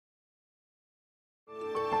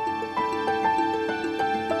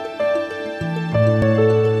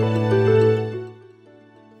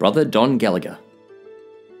Brother Don Gallagher.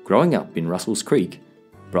 Growing up in Russells Creek,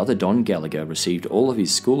 Brother Don Gallagher received all of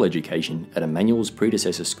his school education at Emmanuel's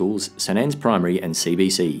predecessor schools St Anne's Primary and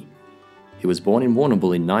CBC. He was born in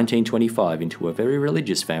Warrnambool in 1925 into a very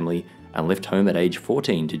religious family and left home at age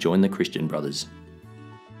 14 to join the Christian Brothers.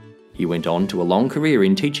 He went on to a long career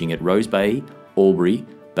in teaching at Rose Bay, Albury,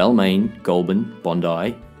 Balmain, Goulburn,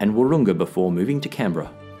 Bondi and Wahroonga before moving to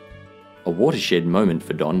Canberra. A watershed moment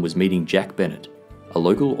for Don was meeting Jack Bennett, a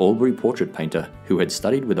local Albury portrait painter who had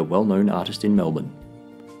studied with a well-known artist in Melbourne.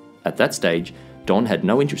 At that stage, Don had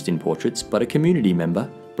no interest in portraits, but a community member,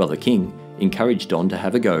 Brother King, encouraged Don to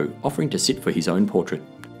have a go, offering to sit for his own portrait.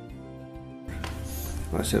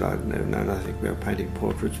 I said, I know nothing about painting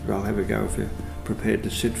portraits, but I'll have a go if you're prepared to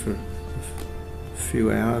sit for a few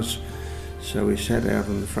hours. So we sat out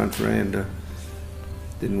on the front veranda,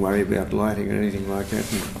 didn't worry about lighting or anything like that.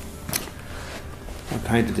 And I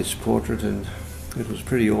painted this portrait and it was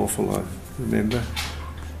pretty awful, I remember.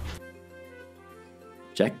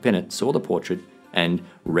 Jack Bennett saw the portrait and,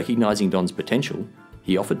 recognising Don's potential,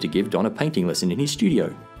 he offered to give Don a painting lesson in his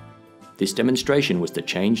studio. This demonstration was to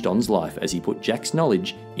change Don's life as he put Jack's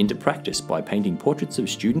knowledge into practice by painting portraits of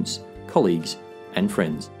students, colleagues and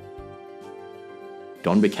friends.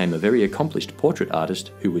 Don became a very accomplished portrait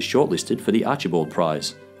artist who was shortlisted for the Archibald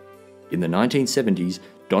Prize. In the 1970s,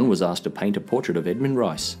 Don was asked to paint a portrait of Edmund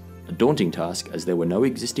Rice, a daunting task as there were no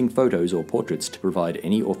existing photos or portraits to provide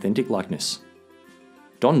any authentic likeness.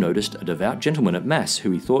 Don noticed a devout gentleman at Mass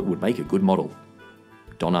who he thought would make a good model.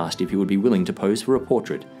 Don asked if he would be willing to pose for a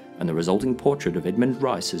portrait, and the resulting portrait of Edmund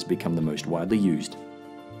Rice has become the most widely used.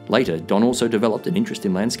 Later, Don also developed an interest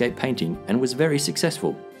in landscape painting and was very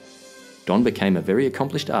successful. Don became a very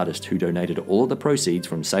accomplished artist who donated all of the proceeds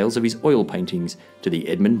from sales of his oil paintings to the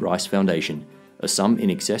Edmund Rice Foundation, a sum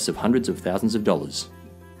in excess of hundreds of thousands of dollars.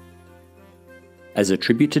 As a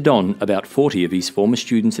tribute to Don, about 40 of his former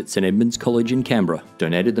students at St Edmund's College in Canberra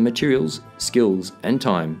donated the materials, skills and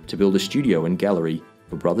time to build a studio and gallery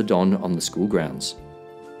for Brother Don on the school grounds.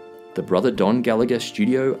 The Brother Don Gallagher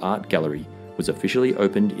Studio Art Gallery was officially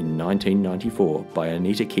opened in 1994 by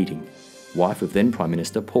Anita Keating, wife of then Prime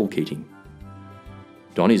Minister Paul Keating.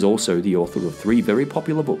 Don is also the author of 3 very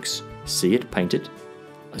popular books, See It, Paint It,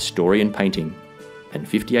 A Story in Painting, and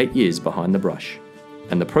 58 Years Behind the Brush.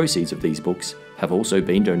 And the proceeds of these books have also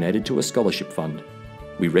been donated to a scholarship fund.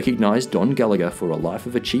 We recognise Don Gallagher for a life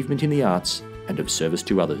of achievement in the arts and of service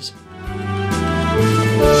to others.